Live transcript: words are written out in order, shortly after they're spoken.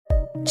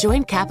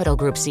Join Capital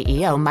Group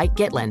CEO Mike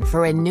Gitlin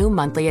for a new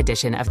monthly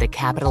edition of the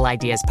Capital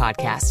Ideas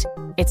Podcast.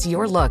 It's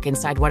your look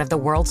inside one of the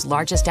world's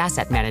largest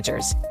asset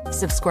managers.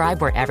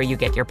 Subscribe wherever you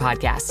get your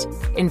podcasts.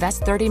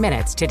 Invest 30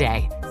 minutes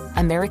today.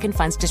 American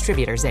Funds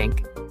Distributors,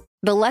 Inc.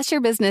 The less your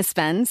business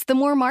spends, the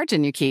more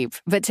margin you keep.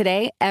 But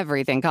today,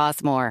 everything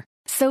costs more.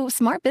 So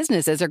smart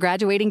businesses are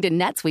graduating to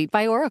NetSuite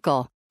by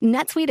Oracle.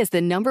 NetSuite is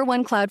the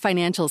 #1 cloud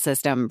financial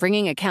system,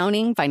 bringing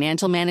accounting,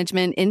 financial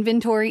management,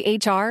 inventory,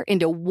 HR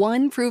into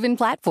one proven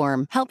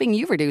platform, helping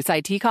you reduce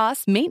IT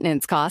costs,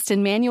 maintenance costs,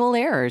 and manual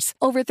errors.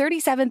 Over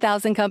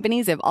 37,000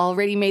 companies have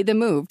already made the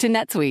move to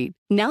NetSuite.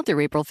 Now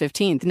through April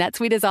 15th,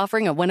 NetSuite is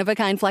offering a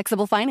one-of-a-kind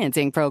flexible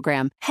financing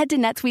program. Head to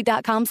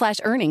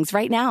netsuite.com/earnings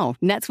right now.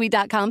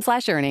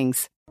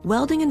 netsuite.com/earnings.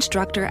 Welding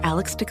instructor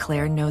Alex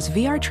DeClaire knows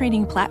VR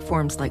training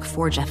platforms like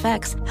Forge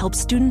FX help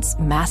students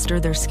master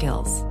their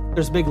skills.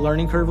 There's a big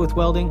learning curve with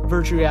welding.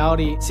 Virtual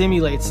reality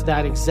simulates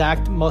that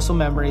exact muscle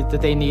memory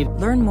that they need.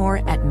 Learn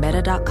more at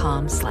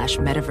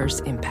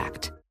meta.com/metaverse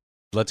impact.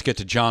 Let's get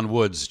to John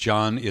Woods.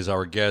 John is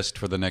our guest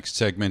for the next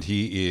segment.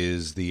 He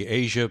is the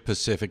Asia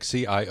Pacific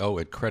CIO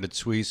at Credit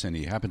Suisse, and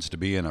he happens to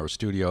be in our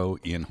studio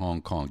in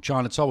Hong Kong.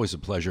 John, it's always a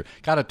pleasure.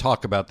 Got to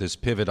talk about this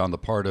pivot on the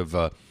part of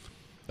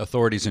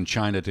authorities in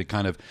China to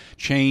kind of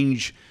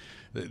change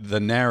the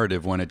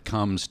narrative when it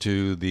comes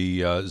to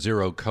the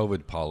zero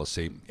COVID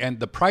policy. And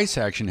the price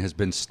action has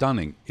been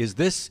stunning. Is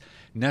this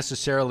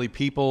necessarily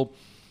people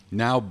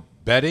now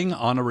betting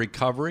on a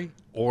recovery,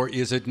 or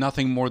is it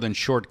nothing more than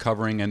short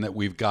covering and that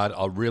we've got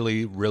a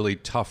really, really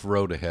tough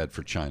road ahead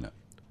for China?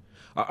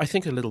 I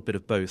think a little bit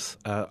of both.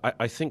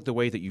 I think the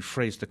way that you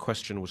phrased the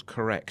question was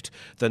correct.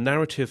 The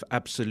narrative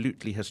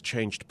absolutely has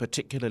changed,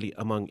 particularly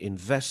among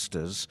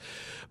investors.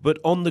 But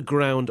on the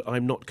ground,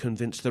 I'm not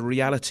convinced the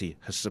reality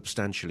has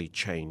substantially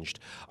changed.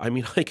 I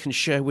mean, I can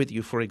share with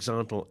you, for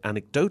example,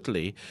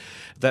 anecdotally,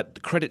 that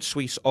the Credit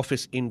Suisse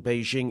office in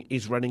Beijing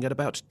is running at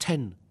about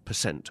 10%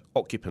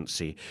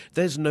 occupancy.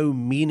 There's no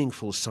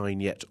meaningful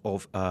sign yet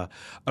of a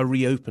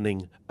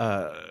reopening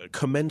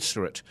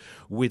commensurate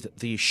with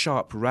the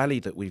sharp rally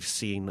that we've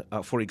seen,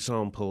 for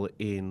example,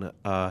 in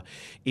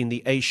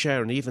the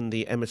A-share and even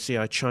the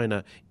MSCI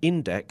China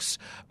index.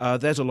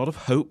 There's a lot of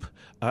hope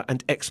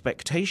and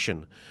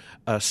expectation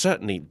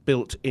certainly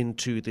built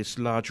into this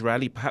large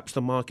rally. Perhaps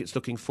the market's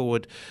looking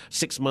forward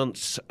 6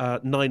 months,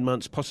 9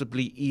 months,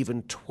 possibly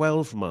even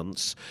 12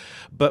 months.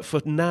 But for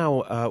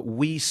now,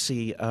 we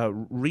see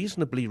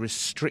reasonably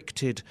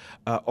restricted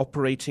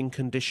operating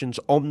conditions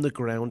on the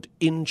ground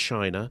in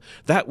China.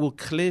 That will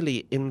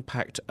clearly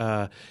impact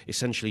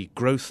essentially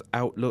growth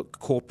outlook,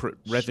 corporate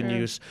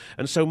revenues. Sure.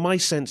 And so my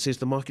sense is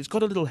the market's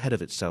got a little ahead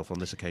of itself on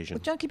this occasion.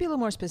 Well, John, can you be a little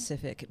more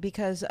specific?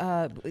 Because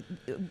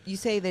you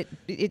say that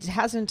it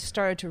hasn't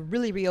started to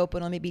really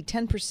reopen on maybe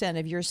 10%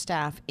 of your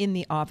staff in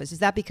the office. Is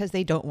that because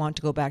they don't want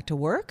to go back to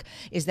work?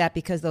 Is that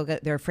because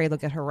they're afraid they'll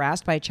get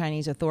harassed by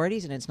Chinese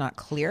authorities and it's not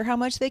clear how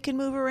much they can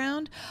move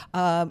around?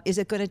 Is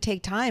it going to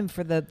take time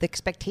for the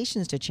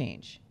expectations to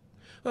change?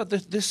 Well,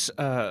 this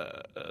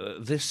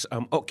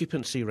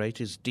occupancy rate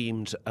is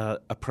deemed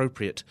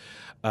appropriate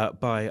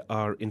by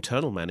our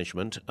internal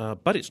management,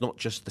 but it's not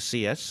just the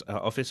CS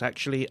office.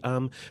 Actually,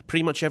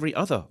 pretty much every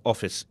other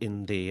office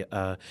in the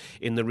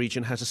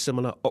region has a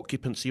similar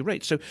occupancy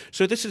rate.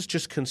 So this is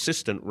just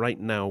consistent right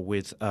now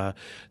with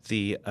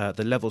the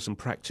levels and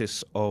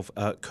practice of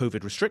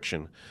COVID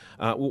restriction.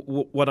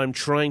 What I'm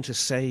trying to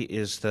say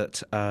is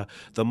that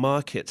the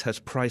market has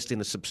priced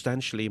in a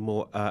substantially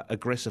more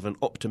aggressive and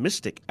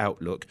optimistic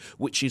outlook,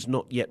 which is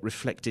not yet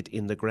reflected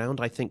in the ground.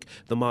 I think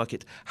the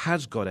market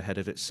has got ahead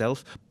of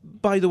itself.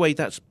 By the way,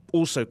 that's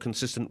also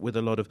consistent with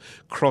a lot of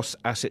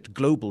cross-asset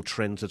global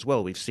trends as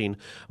well. We've seen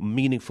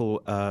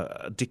meaningful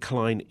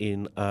decline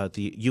in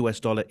the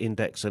US dollar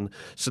index and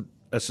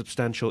a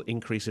substantial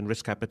increase in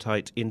risk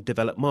appetite in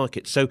developed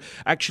markets. So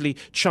actually,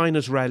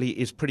 China's rally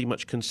is pretty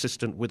much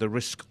consistent with a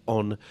risk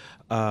on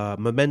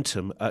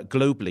momentum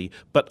globally.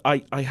 But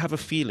I have a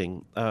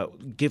feeling,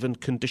 given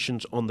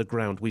conditions on the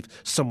ground, we've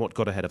somewhat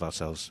got ahead of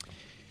ourselves.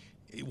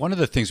 One of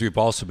the things we've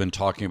also been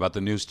talking about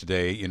the news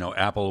today,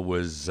 Apple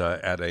was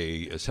at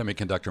a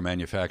semiconductor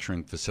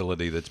manufacturing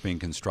facility that's being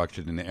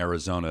constructed in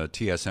Arizona.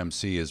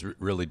 TSMC is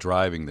really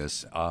driving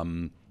this.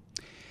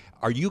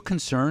 Are you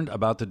concerned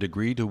about the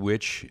degree to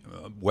which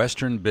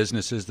Western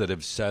businesses that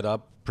have set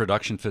up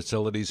production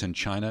facilities in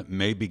China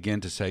may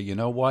begin to say, you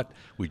know what,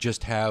 we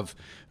just have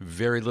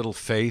very little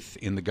faith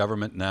in the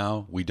government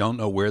now. We don't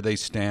know where they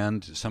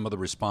stand. Some of the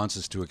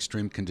responses to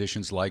extreme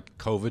conditions like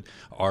COVID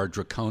are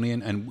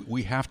draconian, and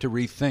we have to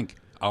rethink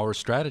our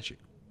strategy.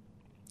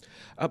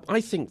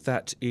 I think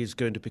that is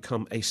going to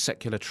become a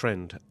secular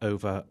trend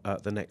over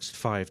the next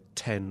 5,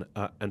 10,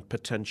 and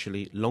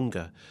potentially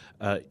longer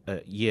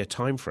year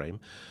time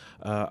frame.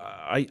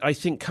 I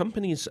think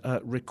companies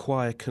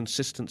require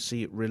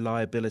consistency,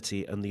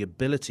 reliability, and the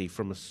ability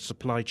from a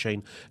supply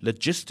chain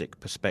logistic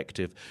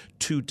perspective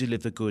to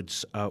deliver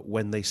goods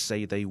when they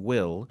say they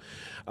will.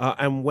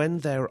 And when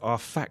there are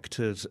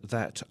factors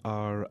that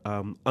are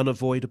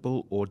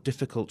unavoidable or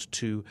difficult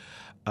to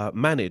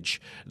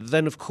manage,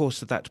 then of course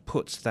that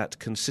puts that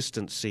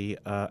consistency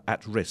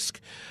at risk.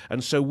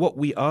 And so what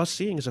we are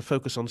seeing is a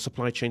focus on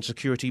supply chain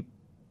security,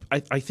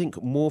 I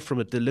think more from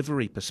a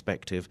delivery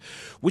perspective,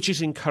 which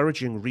is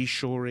encouraging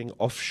reshoring,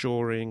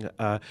 offshoring,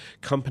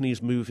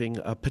 companies moving,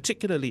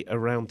 particularly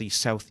around the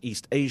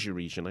Southeast Asia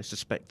region. I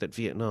suspect that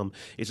Vietnam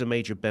is a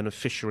major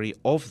beneficiary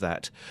of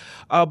that.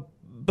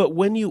 But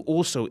when you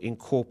also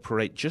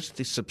incorporate just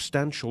the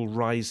substantial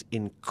rise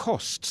in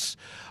costs,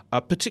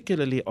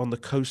 particularly on the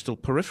coastal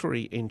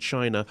periphery in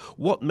China,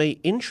 what may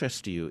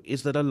interest you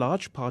is that a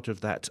large part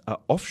of that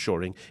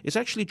offshoring is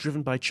actually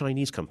driven by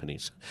Chinese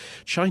companies.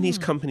 Chinese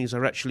companies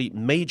are actually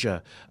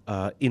major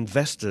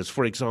investors,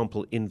 for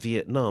example, in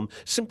Vietnam,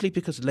 simply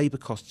because labor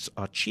costs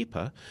are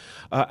cheaper,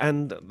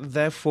 and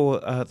therefore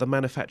the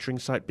manufacturing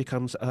site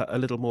becomes a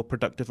little more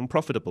productive and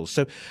profitable.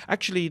 So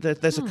actually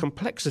there's a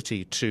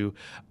complexity to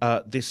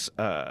this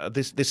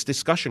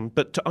discussion.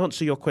 But to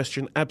answer your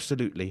question,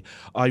 absolutely,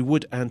 I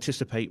would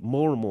anticipate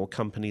more and more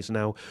companies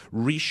now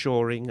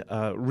reshoring,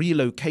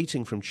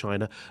 relocating from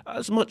China,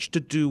 as much to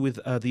do with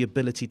the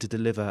ability to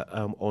deliver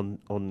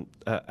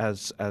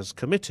as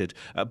committed,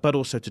 but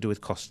also to do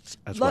with costs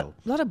as well.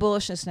 A lot of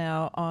bullishness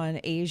now on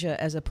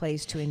Asia as a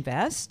place to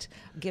invest,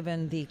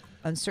 given the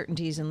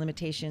uncertainties and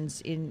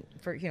limitations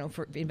for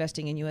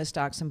investing in U.S.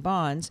 stocks and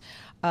bonds.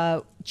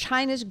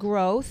 China's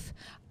growth,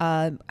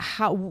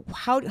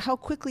 how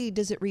quickly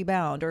does it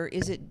rebound, or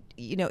is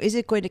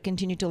it going to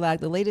continue to lag?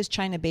 The latest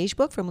China Beige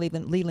book from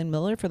Leland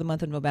Miller for the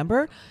month of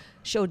November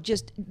showed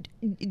just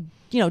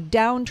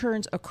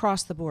downturns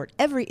across the board,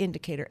 every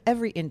indicator,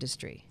 every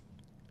industry.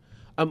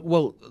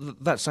 Well,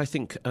 that's, I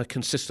think,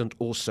 consistent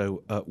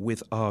also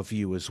with our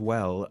view as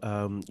well.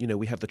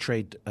 We have the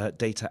trade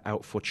data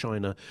out for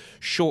China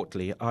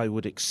shortly. I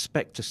would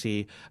expect to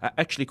see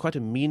actually quite a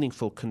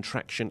meaningful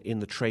contraction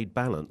in the trade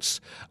balance,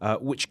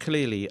 which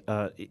clearly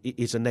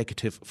is a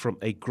negative from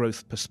a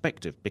growth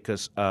perspective,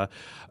 because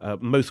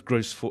most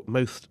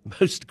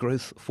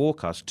growth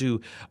forecasts do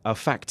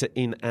factor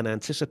in and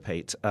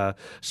anticipate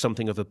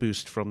something of a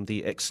boost from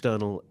the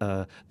external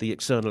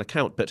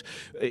account. But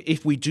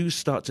if we do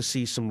start to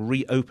see some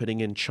reopening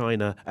in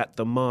China at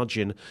the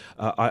margin,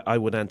 I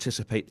would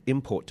anticipate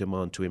import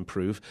demand to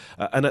improve.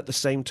 And at the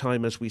same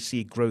time, as we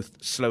see growth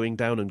slowing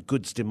down and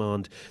goods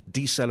demand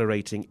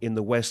decelerating in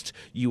the West,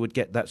 you would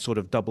get that sort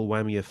of double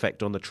whammy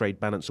effect on the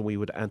trade balance, and we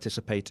would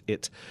anticipate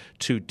it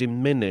to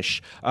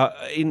diminish.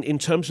 In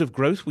terms of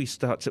growth,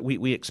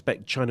 we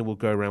expect China will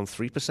grow around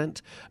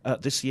 3%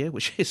 this year,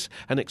 which is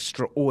an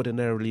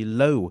extraordinarily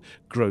low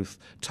growth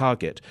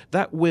target.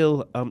 That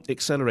will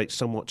accelerate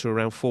somewhat to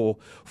around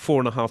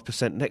 4.5%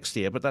 next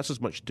year, but that's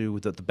as much to do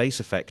with the base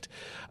effect,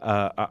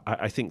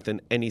 I think, than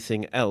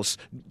anything else.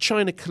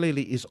 China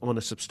clearly is on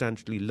a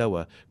substantially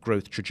lower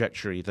growth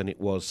trajectory than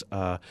it was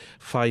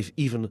 5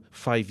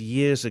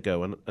 years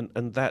ago,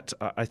 and that,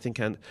 I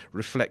think,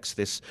 reflects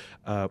this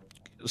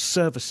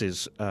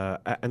services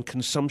and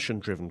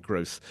consumption-driven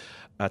growth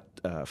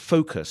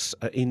focus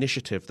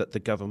initiative that the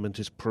government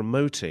is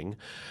promoting.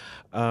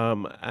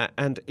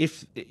 And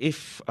if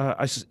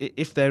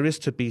there is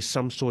to be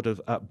some sort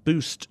of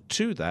boost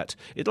to that,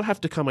 it'll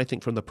have to come, I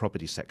think, from the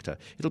property sector.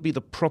 It'll be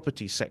the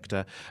property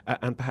sector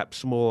and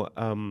perhaps more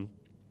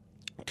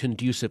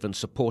conducive and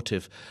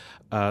supportive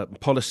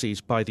policies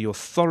by the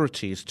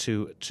authorities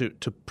to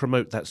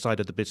promote that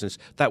side of the business.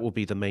 That will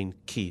be the main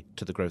key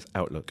to the growth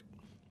outlook.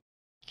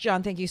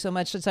 John, thank you so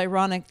much. It's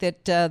ironic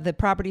that the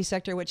property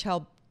sector, which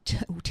helped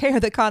tear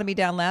the economy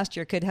down last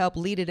year, could help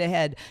lead it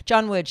ahead.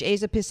 John Wood,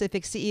 Asia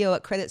Pacific CEO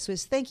at Credit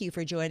Suisse, thank you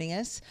for joining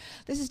us.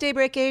 This is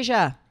Daybreak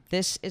Asia.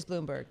 This is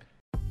Bloomberg.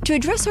 To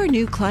address our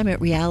new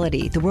climate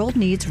reality, the world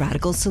needs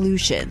radical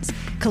solutions.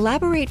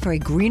 Collaborate for a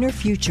greener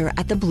future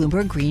at the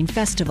Bloomberg Green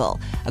Festival,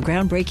 a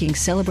groundbreaking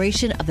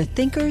celebration of the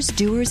thinkers,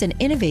 doers, and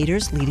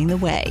innovators leading the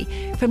way.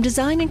 From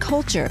design and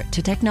culture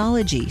to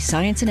technology,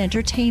 science, and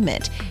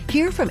entertainment,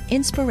 hear from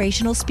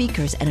inspirational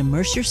speakers and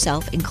immerse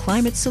yourself in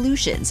climate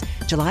solutions.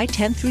 July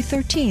 10th through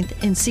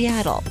 13th in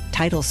Seattle.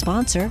 Title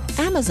sponsor,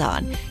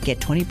 Amazon. Get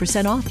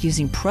 20% off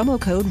using promo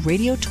code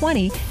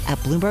RADIO20 at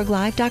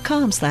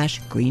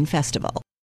BloombergLive.com/Green Festival.